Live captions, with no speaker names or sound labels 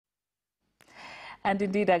And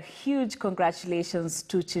indeed, a huge congratulations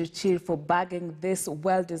to Chirchir for bagging this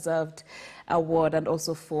well-deserved award and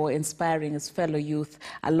also for inspiring his fellow youth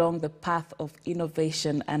along the path of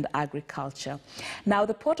innovation and agriculture. Now,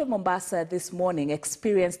 the Port of Mombasa this morning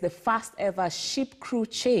experienced the first ever ship crew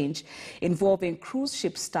change involving cruise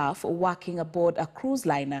ship staff working aboard a cruise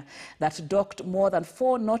liner that docked more than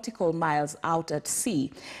 4 nautical miles out at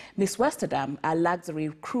sea. Miss Westerdam, a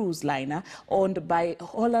luxury cruise liner owned by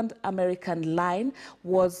Holland American Line,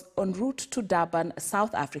 was en route to Durban,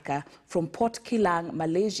 South Africa from Port Kilang,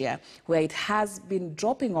 Malaysia, where it has been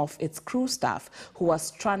dropping off its crew staff who were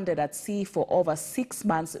stranded at sea for over 6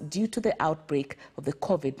 months due to the outbreak of the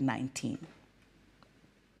COVID-19.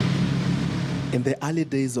 In the early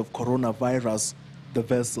days of coronavirus, the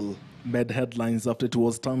vessel made headlines after it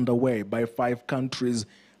was turned away by 5 countries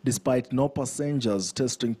despite no passengers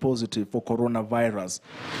testing positive for coronavirus.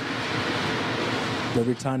 The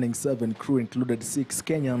returning 7 crew included 6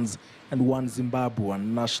 Kenyans and 1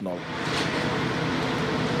 Zimbabwean national.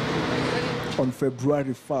 On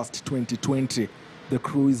February 1st, 2020, the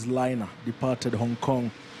cruise liner departed Hong Kong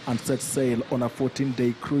and set sail on a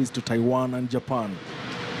 14-day cruise to Taiwan and Japan.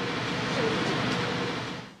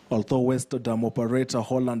 Although Westerdam operator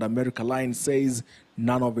Holland American Line says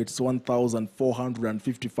none of its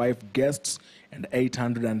 1,455 guests and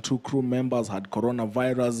 802 crew members had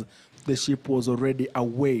coronavirus, the ship was already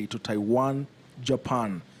away to Taiwan,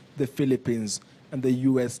 Japan, the Philippines, and the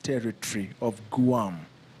U.S. territory of Guam.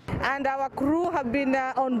 And our crew have been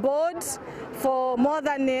on board for more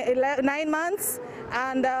than 9 months,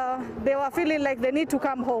 and they were feeling like they need to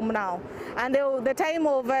come home now. And the time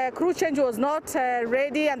of crew change was not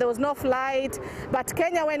ready, and there was no flight. But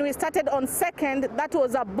Kenya, when we started on 2nd, that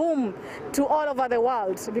was a boom to all over the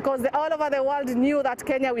world, because all over the world knew that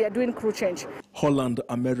Kenya, we are doing crew change. Holland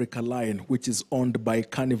American Line, which is owned by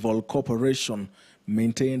Carnival Corporation,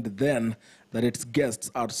 maintained then that its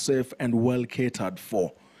guests are safe and well catered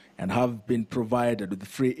for, and have been provided with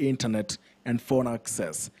free internet and phone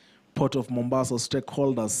access. Port of Mombasa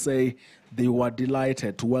stakeholders say they were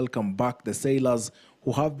delighted to welcome back the sailors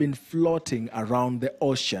who have been floating around the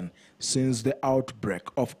ocean since the outbreak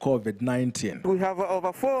of COVID-19. We have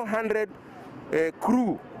over 400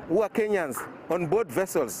 crew who are Kenyans on board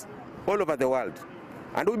vessels all over the world.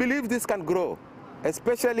 And we believe this can grow,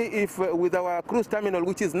 especially if with our cruise terminal,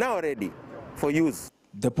 which is now ready for use.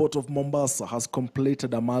 The Port of Mombasa has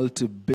completed a multi-billion